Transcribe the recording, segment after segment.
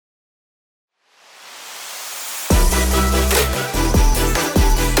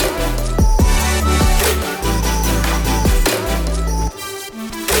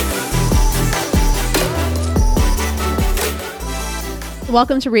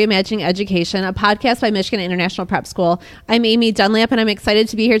Welcome to Reimagining Education, a podcast by Michigan International Prep School. I'm Amy Dunlap, and I'm excited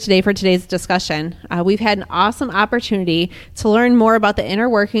to be here today for today's discussion. We've had an awesome opportunity to learn more about the inner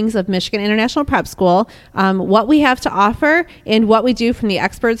workings of Michigan International Prep School, what we have to offer, and what we do from the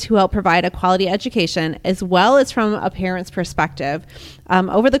experts who help provide a quality education, as well as from a parent's perspective.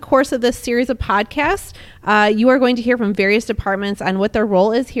 Over the course of this series of podcasts, you are going to hear from various departments on what their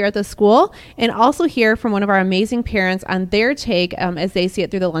role is here at the school, and also hear from one of our amazing parents on their take as they see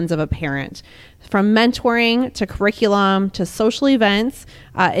it through the lens of a parent. From mentoring to curriculum to social events,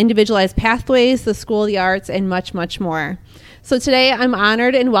 individualized pathways, the school, the arts, and much, much more. So today I'm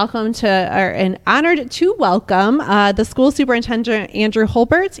honored to welcome the school superintendent, Andrew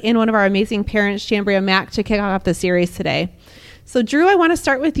Holbert, and one of our amazing parents, Shambria Mack, to kick off the series today. So Drew, I want to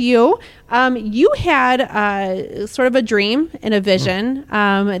start with you. You had sort of a dream and a vision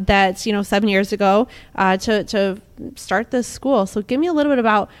that, 7 years ago to start this school. So give me a little bit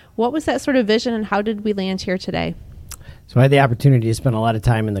about what was that sort of vision and how did we land here today? So I had the opportunity to spend a lot of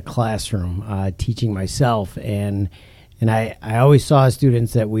time in the classroom teaching myself, and I always saw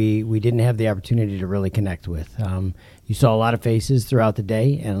students that we didn't have the opportunity to really connect with. You saw a lot of faces throughout the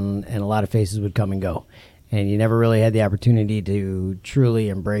day, and a lot of faces would come and go. And you never really had the opportunity to truly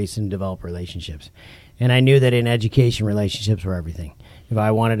embrace and develop relationships. And I knew that in education, relationships were everything. If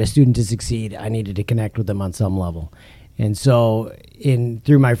I wanted a student to succeed, I needed to connect with them on some level. And so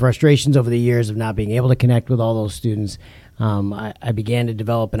through my frustrations over the years of not being able to connect with all those students, I began to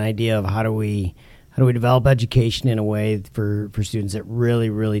develop an idea of how do we develop education in a way for students that really,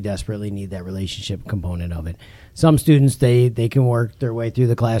 really desperately need that relationship component of it. Some students, they can work their way through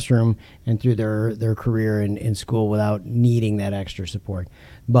the classroom and through their career in school without needing that extra support.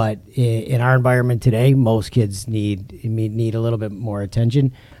 But in our environment today, most kids need a little bit more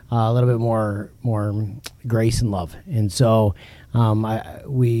attention, a little bit more grace and love. And so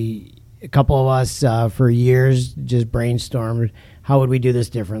a couple of us for years just brainstormed, how would we do this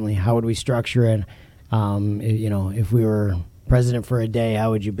differently? How would we structure it? If we were president for a day,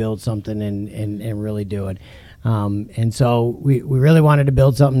 how would you build something and really do it? And so we really wanted to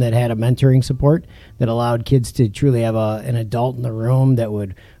build something that had a mentoring support that allowed kids to truly have an adult in the room that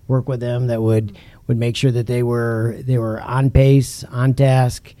would work with them, that would make sure that they were on pace, on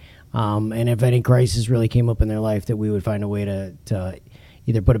task, and if any crisis really came up in their life, that we would find a way to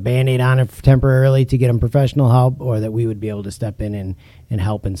either put a Band-Aid on it temporarily to get them professional help, or that we would be able to step in and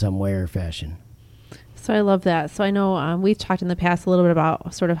help in some way or fashion. So I love that. So I know we've talked in the past a little bit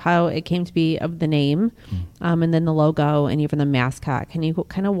about sort of how it came to be of the name and then the logo and even the mascot. Can you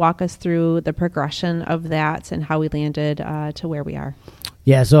kind of walk us through the progression of that and how we landed to where we are?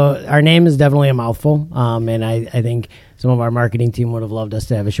 Yeah, so our name is definitely a mouthful, and I think some of our marketing team would have loved us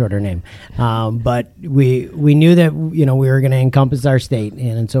to have a shorter name. But we knew that we were going to encompass our state,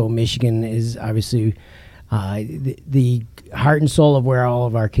 and so Michigan is obviously the heart and soul of where all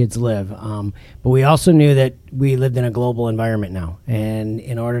of our kids live. But we also knew that we lived in a global environment now, and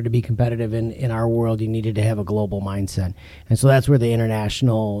in order to be competitive in our world, you needed to have a global mindset. And so that's where the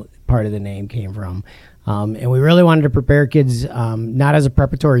international part of the name came from. And we really wanted to prepare kids, not as a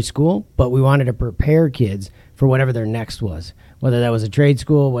preparatory school, but we wanted to prepare kids for whatever their next was, whether that was a trade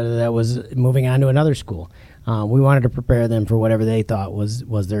school, whether that was moving on to another school. We wanted to prepare them for whatever they thought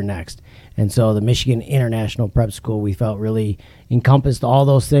was their next. And so the Michigan International Prep School, we felt, really encompassed all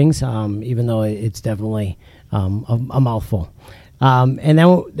those things, even though it's definitely a mouthful. And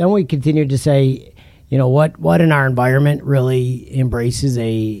then we continued to say, what in our environment really embraces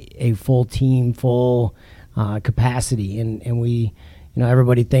a full team, full capacity. And we,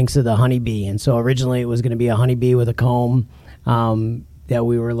 everybody thinks of the honeybee. And so originally it was going to be a honeybee with a comb that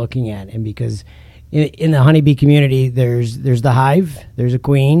we were looking at. And because in the honeybee community, there's the hive, there's a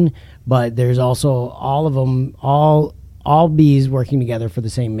queen, but there's also all of them, all bees working together for the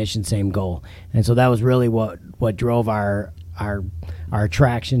same mission, same goal. And so that was really what drove our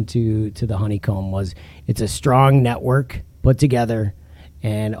attraction to the honeycomb. Was it's a strong network put together,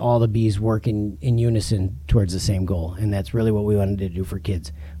 and all the bees work in unison towards the same goal. And that's really what we wanted to do for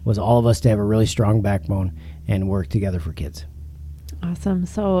kids, was all of us to have a really strong backbone and work together for kids. Awesome.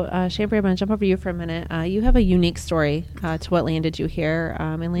 So, Shambria, I'm going to jump over to you for a minute. You have a unique story to what landed you here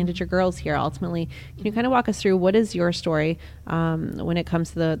and landed your girls here ultimately. Can you kind of walk us through what is your story when it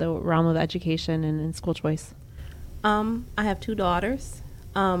comes to the realm of education and school choice? I have two daughters.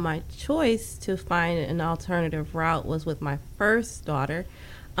 My choice to find an alternative route was with my first daughter.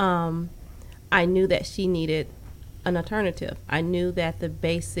 I knew that she needed an alternative. I knew that the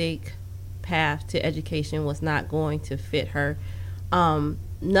basic path to education was not going to fit her.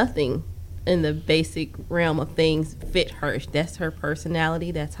 Nothing in the basic realm of things fit her. That's her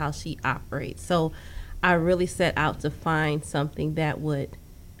personality. That's how she operates. So I really set out to find something that would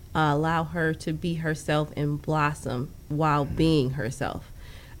allow her to be herself and blossom while being herself.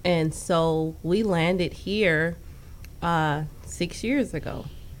 And so we landed here 6 years ago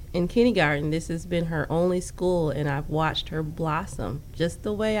in kindergarten. This has been her only school, and I've watched her blossom just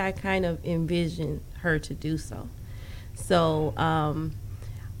the way I kind of envisioned her to do so. So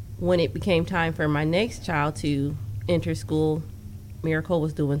when it became time for my next child to enter school, Miracle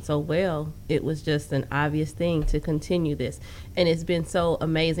was doing so well, it was just an obvious thing to continue this. And it's been so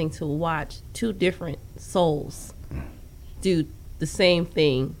amazing to watch two different souls do the same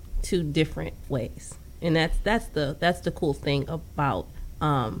thing two different ways. And that's the cool thing about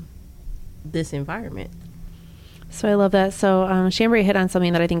this environment. So I love that. So Chambray hit on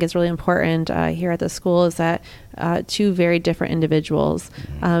something that I think is really important here at the school, is that two very different individuals.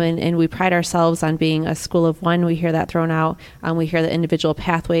 And we pride ourselves on being a school of one. We hear that thrown out. We hear the individual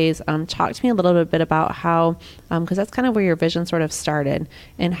pathways. Talk to me a little bit about how, because that's kind of where your vision sort of started,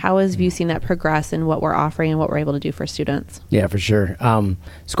 and how have you seen that progress in what we're offering and what we're able to do for students? Yeah, for sure.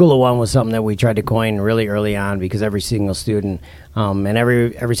 School of One was something that we tried to coin really early on, because every single student and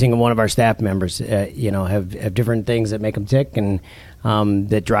every single one of our staff members, have different things that make them tick, and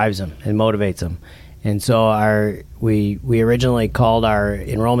that drives them and motivates them. And so we originally called our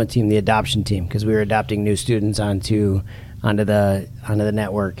enrollment team the adoption team, because we were adopting new students onto the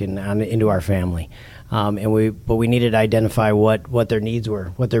network and into our family. But we needed to identify what their needs were,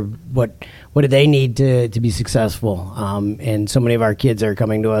 what did they need to be successful. And so many of our kids are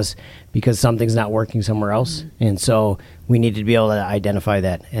coming to us because something's not working somewhere else. Mm-hmm. And so we needed to be able to identify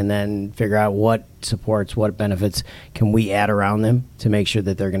that and then figure out what supports, what benefits can we add around them to make sure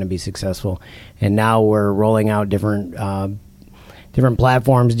that they're going to be successful. And now we're rolling out different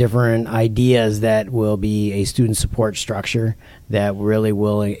platforms, different ideas that will be a student support structure that really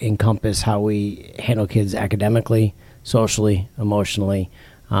will encompass how we handle kids academically, socially, emotionally,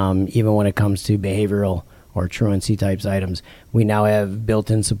 even when it comes to behavioral or truancy types items. We now have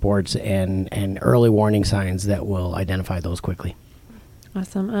built-in supports and early warning signs that will identify those quickly.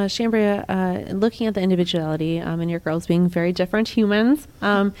 Awesome. Chambray, looking at the individuality and your girls being very different humans,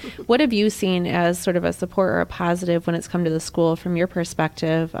 what have you seen as sort of a support or a positive when it's come to the school from your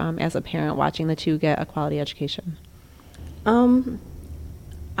perspective as a parent watching the two get a quality education?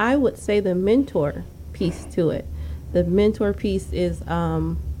 I would say the mentor piece to it. The mentor piece is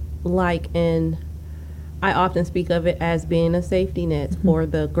I often speak of it as being a safety net for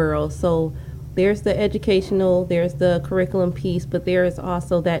the girls. So there's the educational, there's the curriculum piece, but there is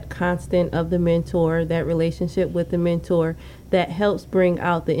also that constant of the mentor, that relationship with the mentor that helps bring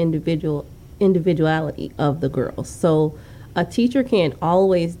out the individuality of the girls. So a teacher can't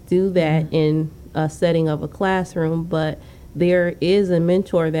always do that in a setting of a classroom, but there is a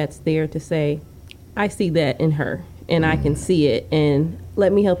mentor that's there to say, I see that in her and I can see it, and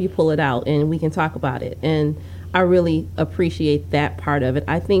let me help you pull it out and we can talk about it. And I really appreciate that part of it.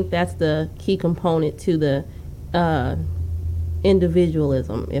 I think that's the key component to the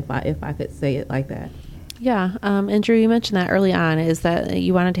individualism, if I could say it like that. Yeah, and Drew, you mentioned that early on, is that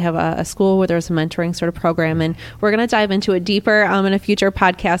you wanted to have a school where there was a mentoring sort of program, and we're going to dive into it deeper in a future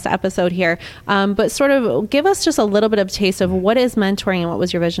podcast episode here. But sort of give us just a little bit of taste of what is mentoring and what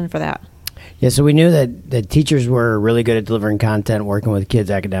was your vision for that? Yeah, so we knew that teachers were really good at delivering content, working with kids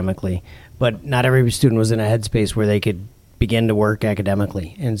academically, but not every student was in a headspace where they could begin to work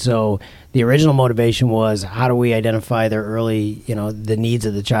academically. And so the original motivation was, how do we identify their early, the needs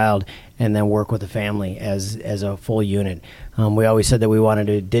of the child, and then work with the family as a full unit. We always said that we wanted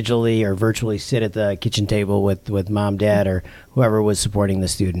to digitally or virtually sit at the kitchen table with mom, dad, or whoever was supporting the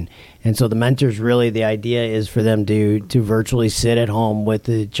student. And so the mentors, really, the idea is for them to virtually sit at home with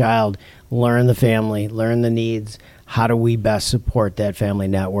the child, learn the family, learn the needs. How do we best support that family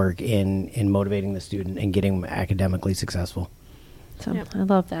network in motivating the student and getting them academically successful? So I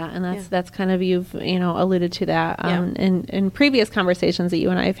love that, and that's kind of, you've alluded to that in previous conversations that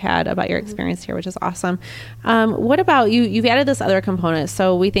you and I have had about your experience here, which is awesome. What about you? You've added this other component.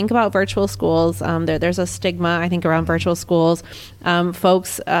 So we think about virtual schools. There's a stigma, I think, around virtual schools.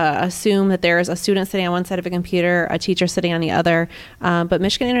 Folks assume that there's a student sitting on one side of a computer, a teacher sitting on the other. But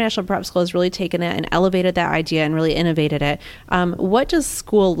Michigan International Prep School has really taken that and elevated that idea and really innovated it. What does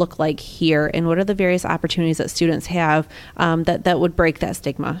school look like here, and what are the various opportunities that students have that would break that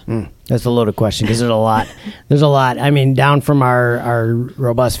stigma? That's a loaded question, because there's a lot. There's a lot. I mean, down from our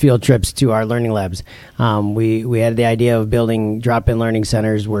robust field trips to our learning labs, we had the idea of building drop-in learning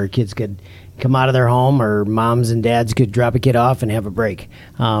centers where kids could come out of their home, or moms and dads could drop a kid off and have a break.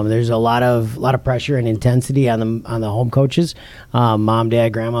 There's a lot of pressure and intensity on the home coaches, mom,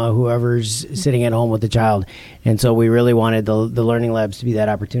 dad, grandma, whoever's sitting at home with the child. And so we really wanted the learning labs to be that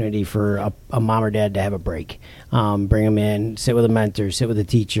opportunity for a mom or dad to have a break. Bring them in, sit with a mentor, sit with a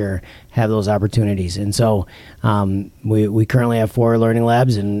teacher, have those opportunities. And so we currently have 4 learning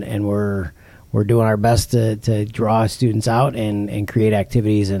labs, and we're doing our best to draw students out and create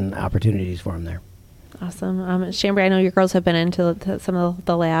activities and opportunities for them there. Awesome. Chambry, I know your girls have been into some of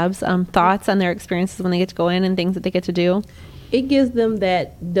the labs. Thoughts on their experiences when they get to go in and things that they get to do? It gives them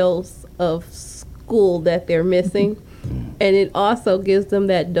that dose of school that they're missing, and it also gives them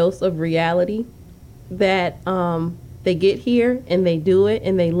that dose of reality that they get here and they do it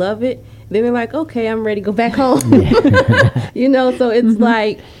and they love it. Then they're like, okay, I'm ready to go back home. So it's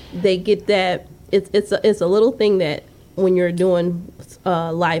like they get that. It's a little thing that when you're doing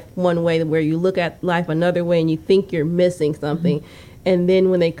life one way, where you look at life another way and you think you're missing something. And then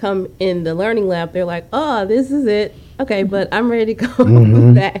when they come in the learning lab, they're like, oh, this is it. Okay, but I'm ready to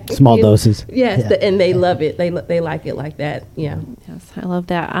go back. Small doses. Yes, and they love it. They like it like that. Yeah. Yes, I love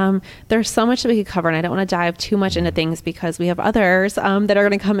that. There's so much that we could cover, and I don't want to dive too much into things because we have others that are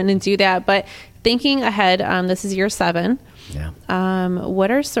going to come in and do that. But thinking ahead, this is year 7. Yeah.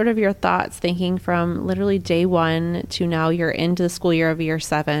 What are sort of your thoughts thinking from literally day 1 to now you're into the school year of year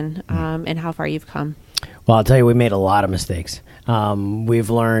 7, and how far you've come? Well, I'll tell you, we made a lot of mistakes. We've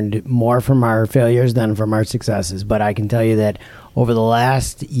learned more from our failures than from our successes. But I can tell you that over the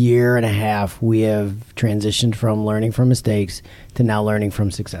last year and a half, we have transitioned from learning from mistakes to now learning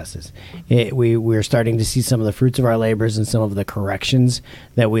from successes. We're starting to see some of the fruits of our labors and some of the corrections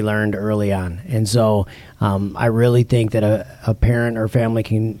that we learned early on. And so I really think that a parent or family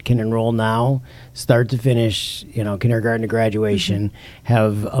can enroll now, start to finish, kindergarten to graduation,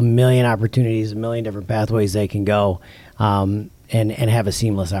 have a million opportunities, a million different pathways they can go, and have a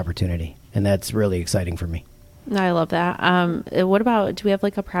seamless opportunity. And that's really exciting for me. I love that. What about, do we have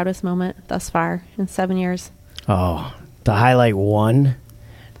like a proudest moment thus far in 7 years? Oh, to highlight one,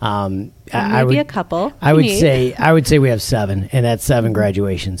 maybe a couple. I would say we have 7, and that's 7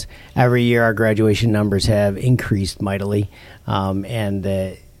 graduations. Every year, our graduation numbers have increased mightily, and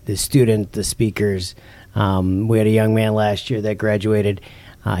the student, the speakers. We had a young man last year that graduated.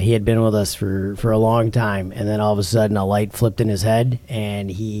 He had been with us for a long time, and then all of a sudden, a light flipped in his head, and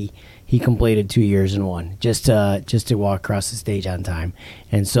he completed 2 years in 1 just to walk across the stage on time.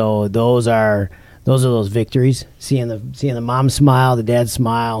 And so those are those victories, seeing the mom smile, the dad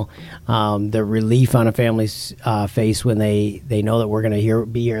smile, the relief on a family's face when they know that we're going to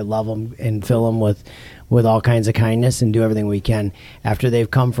be here, love them, and fill them with all kinds of kindness and do everything we can after they've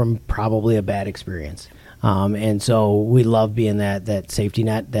come from probably a bad experience. And so we love being that safety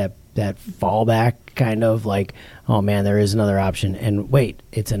net, that fallback kind of like, oh man, there is another option. And wait,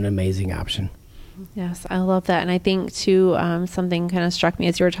 it's an amazing option. Yes, I love that. And I think too, something kind of struck me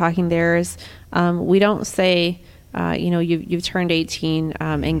as you were talking there is we don't say, you've turned 18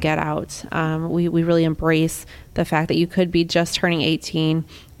 and get out. We really embrace the fact that you could be just turning 18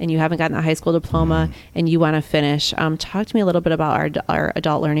 and you haven't gotten a high school diploma and you want to finish. Talk to me a little bit about our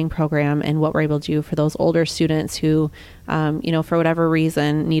adult learning program and what we're able to do for those older students who, for whatever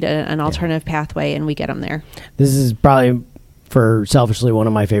reason, need an alternative pathway, and we get them there. This is probably, for selfishly, one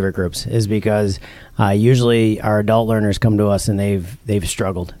of my favorite groups, is because usually our adult learners come to us and they've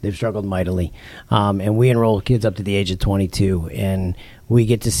struggled mightily, and we enroll kids up to the age of 22, and we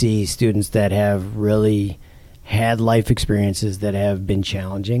get to see students that have really had life experiences that have been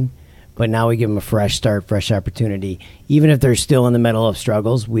challenging, but now we give them a fresh start, fresh opportunity. Even if they're still in the middle of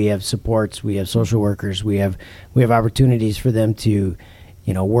struggles, we have supports, we have social workers, we have opportunities for them to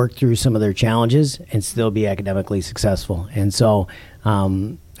work through some of their challenges and still be academically successful. And so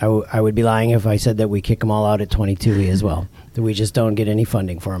I would be lying if I said that we kick them all out at 22 as well. That we just don't get any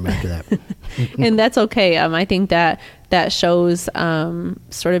funding for them after that. And that's okay. I think that shows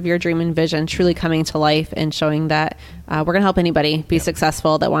sort of your dream and vision truly coming to life and showing that we're going to help anybody be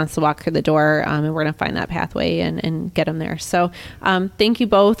successful that wants to walk through the door, and we're going to find that pathway and get them there. So thank you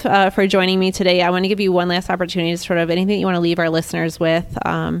both for joining me today. I want to give you one last opportunity to sort of anything that you want to leave our listeners with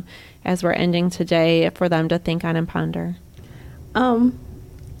as we're ending today for them to think on and ponder.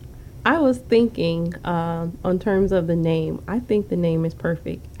 I was thinking on terms of the name. I think the name is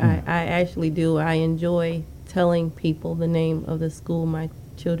perfect. I actually do. I enjoy telling people the name of the school my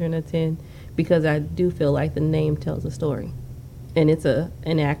children attend because I do feel like the name tells a story, and it's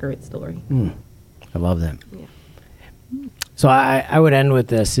an accurate story. I love that. Yeah. So I would end with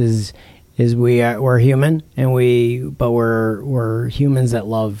this: is we're human, and we're humans that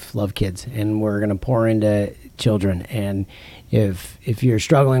love kids, and we're going to pour into children. And if you're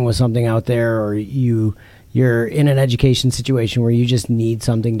struggling with something out there, or you're in an education situation where you just need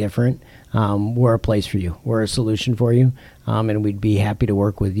something different, we're a place for you. We're a solution for you, and we'd be happy to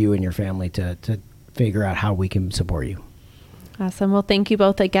work with you and your family to figure out how we can support you. Awesome. Well, thank you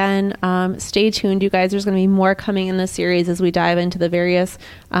both again. Stay tuned, you guys. There's going to be more coming in this series as we dive into the various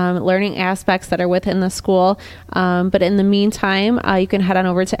learning aspects that are within the school. But in the meantime, you can head on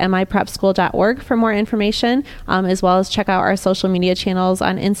over to miprepschool.org for more information, as well as check out our social media channels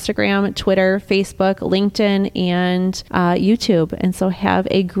on Instagram, Twitter, Facebook, LinkedIn, and YouTube. And so have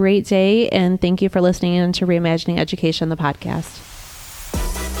a great day, and thank you for listening in to Reimagining Education, the podcast.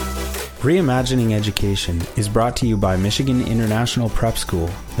 Reimagining Education is brought to you by Michigan International Prep School,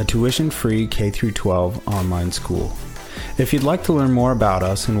 a tuition-free K-12 online school. If you'd like to learn more about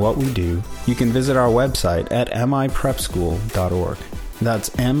us and what we do, you can visit our website at miprepschool.org. That's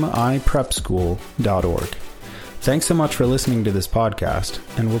miprepschool.org. Thanks so much for listening to this podcast,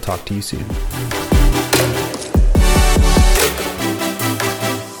 and we'll talk to you soon.